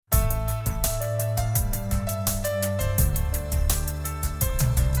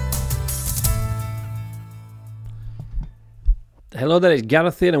Hello there, it's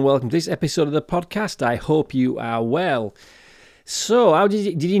Gareth here and welcome to this episode of the podcast. I hope you are well. So, how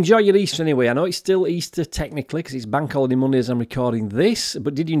did you enjoy your Easter anyway? I know it's still Easter technically because it's Bank Holiday Monday as I'm recording this,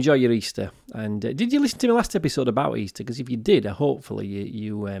 but did you enjoy your Easter? And did you listen to my last episode about Easter? Because if you did, hopefully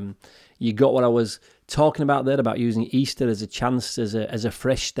you got what I was talking about there, about using Easter as a chance, as a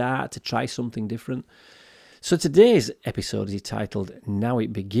fresh start to try something different. So today's episode is titled Now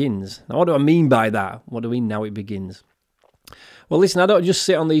It Begins. Now what do I mean by that? What do I mean now it begins? Well, listen, I don't just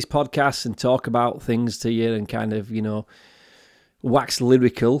sit on these podcasts and talk about things to you and kind of, wax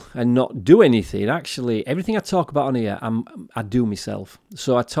lyrical and not do anything. Actually, everything I talk about on here, I do myself.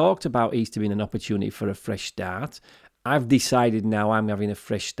 So I talked about Easter being an opportunity for a fresh start. I've decided now I'm having a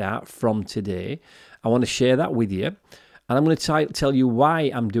fresh start from today. I want to share that with you. And I'm going to tell you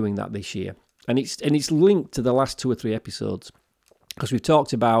why I'm doing that this year. And it's linked to the last 2 or 3 episodes. Because we've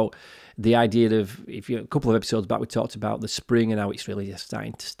talked about the idea of, a couple of episodes back, we talked about the spring and how it's really just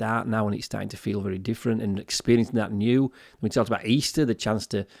starting to start now and it's starting to feel very different and experiencing that new. We talked about Easter, the chance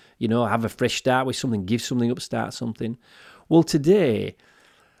to, have a fresh start with something, give something up, start something. Well, today,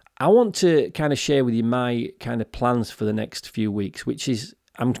 I want to kind of share with you my kind of plans for the next few weeks, which is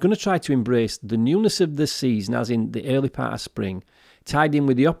I'm going to try to embrace the newness of the season, as in the early part of spring, tied in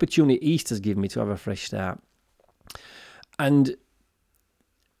with the opportunity Easter's given me to have a fresh start. And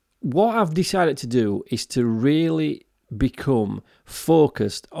what I've decided to do is to really become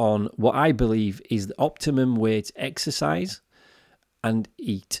focused on what I believe is the optimum way to exercise and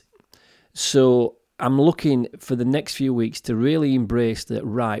eat. So I'm looking for the next few weeks to really embrace that,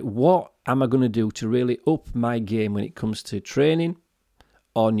 right, what am I going to do to really up my game when it comes to training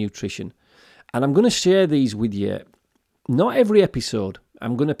or nutrition? And I'm going to share these with you, not every episode.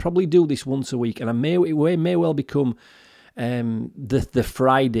 I'm going to probably do this once a week, and it may well become the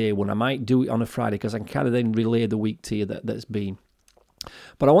Friday one. I might do it on a Friday because I can kind of then relay the week to you that's been.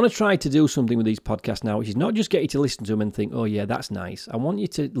 But I want to try to do something with these podcasts now, which is not just get you to listen to them and think, oh yeah, that's nice. I want you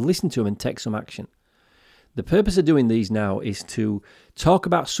to listen to them and take some action. The purpose of doing these now is to talk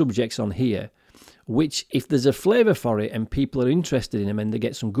about subjects on here, which if there's a flavour for it and people are interested in them and they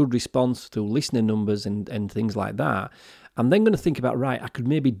get some good response through listening numbers and things like that, I'm then going to think about, right, I could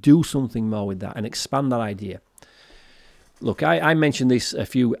maybe do something more with that and expand that idea. Look, I mentioned this a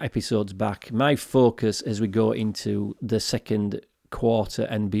few episodes back. My focus as we go into the second quarter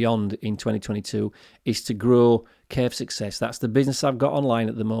and beyond in 2022 is to grow Care for Success. That's the business I've got online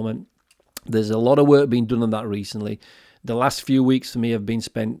at the moment. There's a lot of work being done on that recently. The last few weeks for me a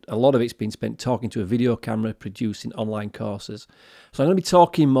lot of it's been spent talking to a video camera, producing online courses. So I'm going to be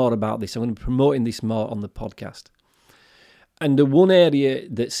talking more about this. I'm going to be promoting this more on the podcast. And the one area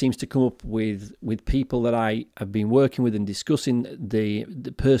that seems to come up with people that I have been working with and discussing the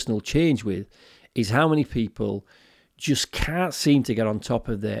personal change with is how many people just can't seem to get on top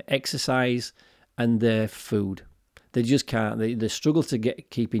of their exercise and their food. They just can't. They struggle to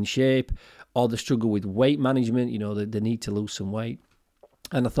keep in shape, or they struggle with weight management. They need to lose some weight.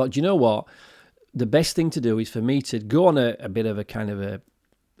 And I thought, you know what? The best thing to do is for me to go on a bit of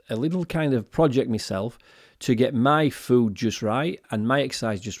a little kind of project myself to get my food just right and my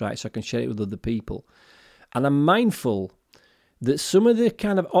exercise just right so I can share it with other people. And I'm mindful that some of the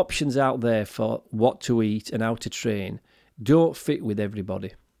kind of options out there for what to eat and how to train don't fit with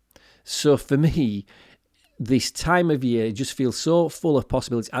everybody. So for me, this time of year just feels so full of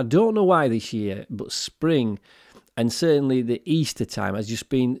possibilities. I don't know why this year, but spring and certainly the Easter time has just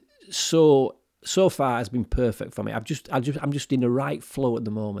been so far has been perfect for me. I'm just in the right flow at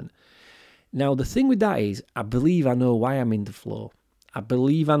the moment. Now, the thing with that is, I believe I know why I'm in the flow. I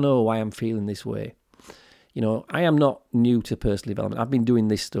believe I know why I'm feeling this way. I am not new to personal development. I've been doing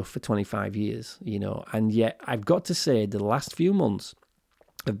this stuff for 25 years, and yet I've got to say the last few months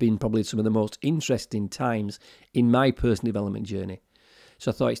have been probably some of the most interesting times in my personal development journey.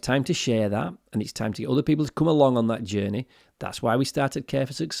 So I thought it's time to share that, and it's time to get other people to come along on that journey. That's why we started Care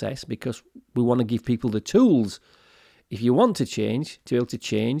for Success, because we want to give people the tools, if you want to change, to be able to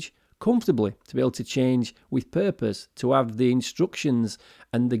change comfortably, to be able to change with purpose, to have the instructions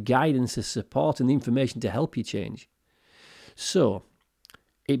and the guidance, the support and the information to help you change. So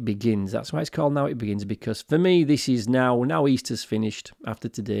it begins. That's why it's called Now It Begins, because for me, this is now Easter's finished after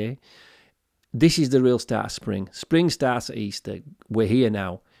today. This is the real start of spring. Spring starts at Easter. We're here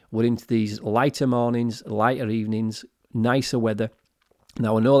now. We're into these lighter mornings, lighter evenings, nicer weather.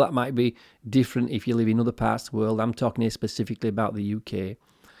 Now, I know that might be different if you live in other parts of the world. I'm talking here specifically about the UK.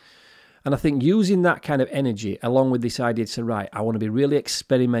 And I think using that kind of energy, along with this idea to say, right, I want to be really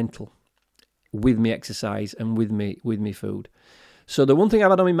experimental with my exercise and with me food. So the one thing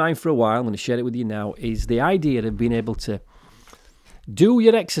I've had on my mind for a while, I'm going to share it with you now, is the idea of being able to do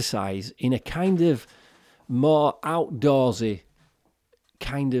your exercise in a kind of more outdoorsy,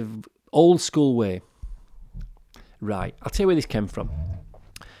 kind of old school way. Right, I'll tell you where this came from.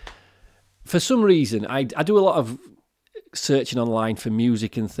 For some reason, I do a lot of searching online for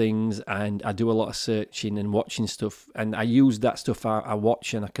music and things, and I do a lot of searching and watching stuff, and I use that stuff I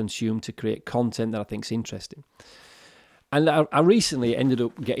watch and I consume to create content that I think is interesting. And I recently ended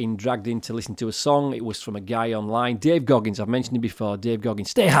up getting dragged in to listen to a song. It was from a guy online, Dave Goggins. I've mentioned him before. Dave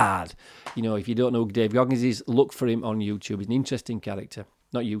Goggins, stay hard. You know, if you don't know who Dave Goggins is, look for him on YouTube. He's an interesting character.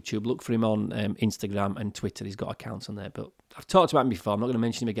 Not YouTube, look for him on Instagram and Twitter. He's got accounts on there. But I've talked about him before. I'm not going to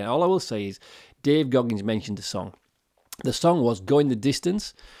mention him again. All I will say is Dave Goggins mentioned the song. The song was Going the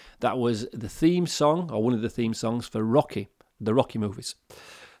Distance. That was the theme song, or one of the theme songs for Rocky, the Rocky movies.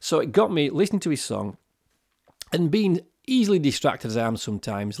 So it got me listening to his song and being easily distracted as I am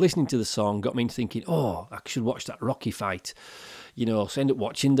sometimes. Listening to the song got me into thinking, oh, I should watch that Rocky fight. You know, so I end up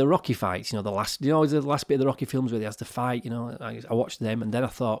watching the Rocky fights. You know, the last bit of the Rocky films where he has to fight. You know, I watched them, and then I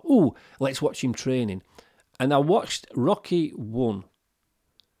thought, oh, let's watch him training. And I watched Rocky 1.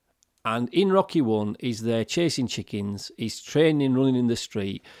 And in Rocky 1, he's there chasing chickens. He's training, running in the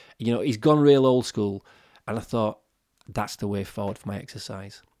street. You know, he's gone real old school. And I thought, that's the way forward for my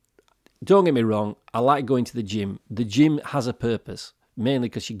exercise. Don't get me wrong, I like going to the gym. The gym has a purpose, mainly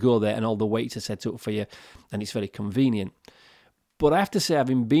because you go there and all the weights are set up for you and it's very convenient. But I have to say,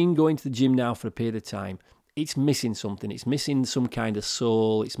 having been going to the gym now for a period of time, it's missing something. It's missing some kind of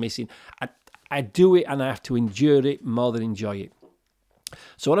soul. It's missing... I do it and I have to endure it more than enjoy it.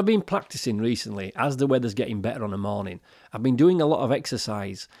 So what I've been practicing recently, as the weather's getting better on a morning, I've been doing a lot of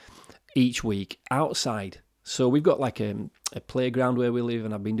exercise each week outside. So we've got like a playground where we live,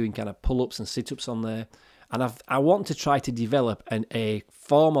 and I've been doing kind of pull-ups and sit-ups on there. And I want to try to develop a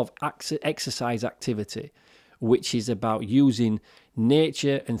form of exercise activity which is about using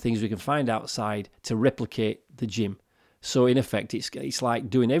nature and things we can find outside to replicate the gym. So in effect, it's like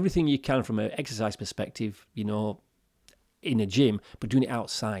doing everything you can from an exercise perspective, you know, in a gym, but doing it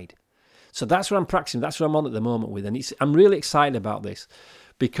outside. So that's what I'm practicing. That's what I'm on at the moment with. And I'm really excited about this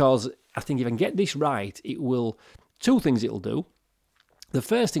because I think if I can get this right, it will... Two things it'll do. The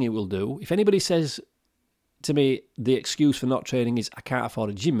first thing it will do, if anybody says to me the excuse for not training is I can't afford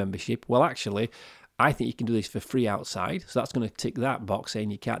a gym membership, well, actually, I think you can do this for free outside. So that's going to tick that box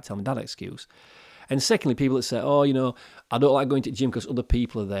saying you can't tell me that excuse. And secondly, people that say, oh, you know, I don't like going to the gym because other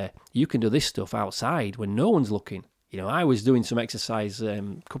people are there. You can do this stuff outside when no one's looking. You know, I was doing some exercise a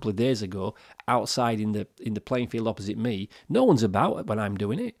couple of days ago outside in the playing field opposite me. No one's about when I'm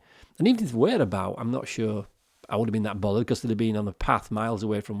doing it. And even if they were about, I'm not sure I would have been that bothered because they'd have been on the path miles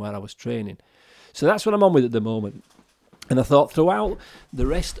away from where I was training. So that's what I'm on with at the moment. And I thought throughout the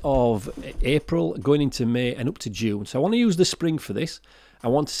rest of April, going into May and up to June, so I want to use the spring for this. I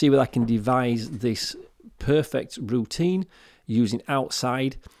want to see whether I can devise this perfect routine using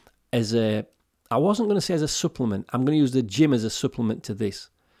outside as a... I wasn't going to say as a supplement. I'm going to use the gym as a supplement to this.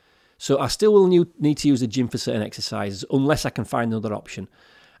 So I still will need to use the gym for certain exercises unless I can find another option.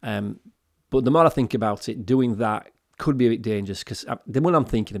 But the more I think about it, doing that could be a bit dangerous because the one I'm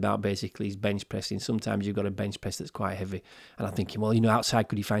thinking about basically is bench pressing. Sometimes you've got a bench press that's quite heavy. And I'm thinking, well, you know, outside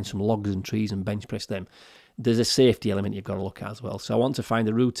could you find some logs and trees and bench press them? There's a safety element you've got to look at as well. So I want to find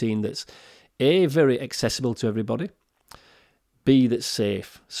a routine that's A, very accessible to everybody, B, that's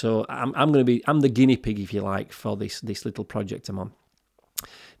safe. So I'm the guinea pig, if you like, for this little project I'm on.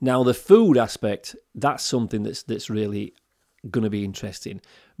 Now the food aspect, that's something that's really going to be interesting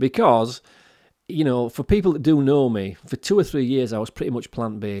because, you know, for people that do know me, for 2 or 3 years I was pretty much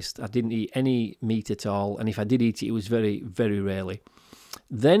plant-based. I didn't eat any meat at all, and if I did eat it, it was very, very rarely.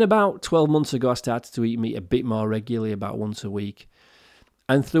 Then about 12 months ago I started to eat meat a bit more regularly, about once a week.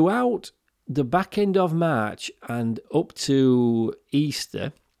 And throughout the back end of March and up to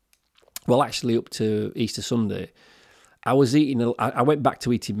Easter, well, actually up to Easter Sunday, I went back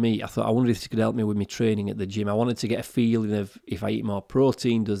to eating meat. I thought, I wonder if this could help me with my training at the gym. I wanted to get a feeling of if I eat more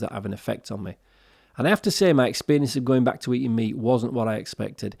protein, does that have an effect on me? And I have to say, my experience of going back to eating meat wasn't what I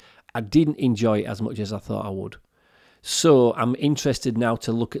expected. I didn't enjoy it as much as I thought I would. So I'm interested now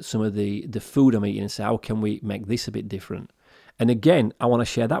to look at some of the food I'm eating and say, how can we make this a bit different? And again, I want to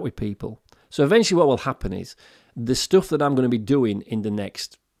share that with people. So eventually what will happen is the stuff that I'm going to be doing in the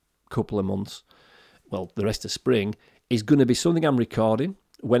next couple of months, well, the rest of spring, is going to be something I'm recording.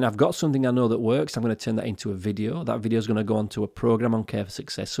 When I've got something I know that works, I'm going to turn that into a video. That video is going to go onto a program on Care for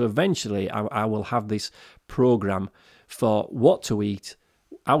Success. So eventually I will have this program for what to eat,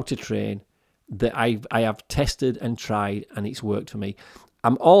 how to train, that I have tested and tried, and it's worked for me.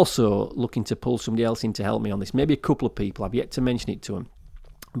 I'm also looking to pull somebody else in to help me on this. Maybe a couple of people. I've yet to mention it to them.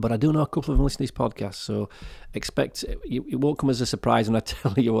 But I do know a couple of them listen to this podcast, so expect it won't come as a surprise when I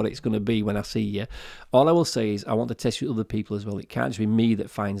tell you what it's going to be when I see you. All I will say is I want to test with other people as well. It can't just be me that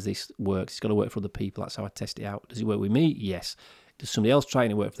finds this works. It's got to work for other people. That's how I test it out. Does it work with me? Yes. Does somebody else trying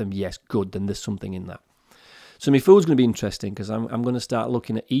to work for them? Yes. Good. Then there's something in that. So my food's going to be interesting because I'm going to start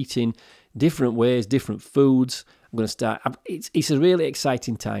looking at eating different ways, different foods. I'm going to start. It's a really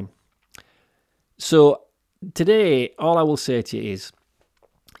exciting time. So today, all I will say to you is,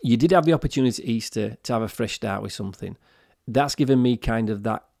 you did have the opportunity at Easter to have a fresh start with something. That's given me kind of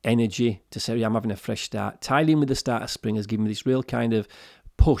that energy to say, yeah, I'm having a fresh start. Tied in with the start of spring has given me this real kind of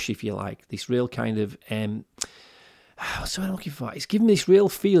push, if you like, this real kind of, what's what I'm looking for? It's given me this real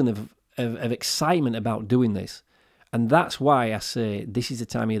feeling of excitement about doing this. And that's why I say this is the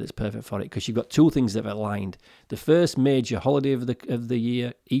time of year that's perfect for it, because you've got two things that have aligned. The first major holiday of the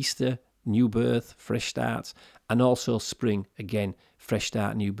year, Easter, new birth, fresh starts, and also spring, again, fresh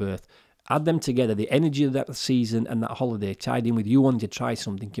start, new birth. Add them together, the energy of that season and that holiday tied in with you wanting to try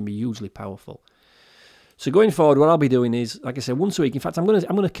something can be hugely powerful. So going forward, what I'll be doing is, like I said, once a week. In fact, I'm going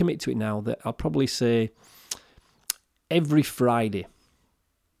to commit to it now that I'll probably say every Friday.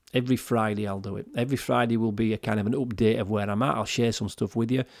 Every Friday I'll do it. Every Friday will be a kind of an update of where I'm at. I'll share some stuff with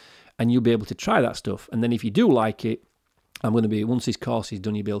you and you'll be able to try that stuff. And then if you do like it, I'm going to be, once this course is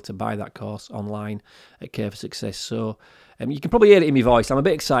done, you'll be able to buy that course online at Care for Success. So you can probably hear it in my voice. I'm a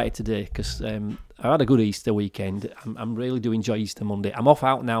bit excited today because I had a good Easter weekend. I'm really do enjoy Easter Monday. I'm off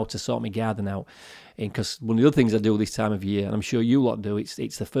out now to sort my garden out, because one of the other things I do this time of year, and I'm sure you lot do, it's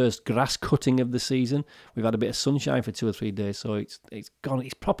the first grass cutting of the season. We've had a bit of sunshine for 2 or 3 days, so it's gone.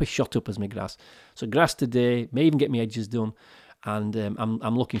 It's proper shot up as my grass. So grass today, may even get my edges done, and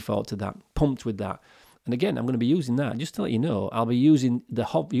I'm looking forward to that. Pumped with that. And again, I'm going to be using that. Just to let you know, I'll be using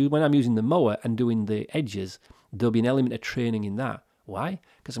when I'm using the mower and doing the edges, there'll be an element of training in that. Why?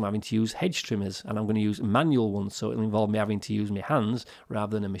 Because I'm having to use hedge trimmers and I'm going to use manual ones, so it'll involve me having to use my hands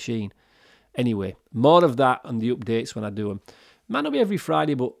rather than a machine. Anyway, more of that and the updates when I do them. Might not be every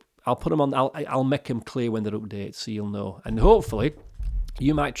Friday, but I'll put them on. I'll make them clear when they're updates, so you'll know. And hopefully,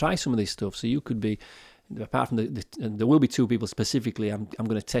 you might try some of this stuff. So you could be, apart from there will be 2 people specifically I'm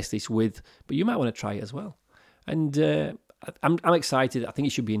going to test this with, but you might want to try it as well. And I'm excited. I think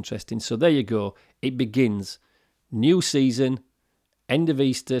it should be interesting. So there you go. It begins. New season, end of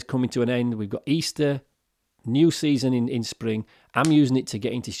Easter coming to an end. We've got Easter, new season in spring. I'm using it to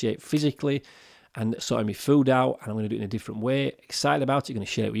get into shape physically and sorting my food out, and I'm going to do it in a different way. Excited about it. Going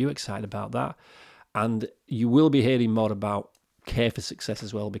to share it with you. Excited about that. And you will be hearing more about Care for Success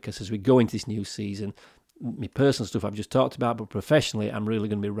as well, because as we go into this new season, my personal stuff I've just talked about, but professionally, I'm really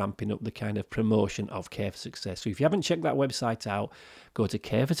going to be ramping up the kind of promotion of Care for Success. So if you haven't checked that website out, go to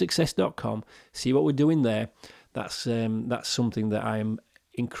careforsuccess.com, see what we're doing there. That's something that I am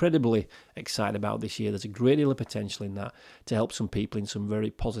incredibly excited about this year. There's a great deal of potential in that to help some people in some very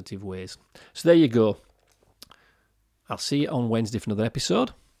positive ways. So there you go. I'll see you on Wednesday for another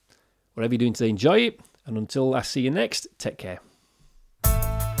episode. Whatever you're doing today, enjoy it. And until I see you next, take care.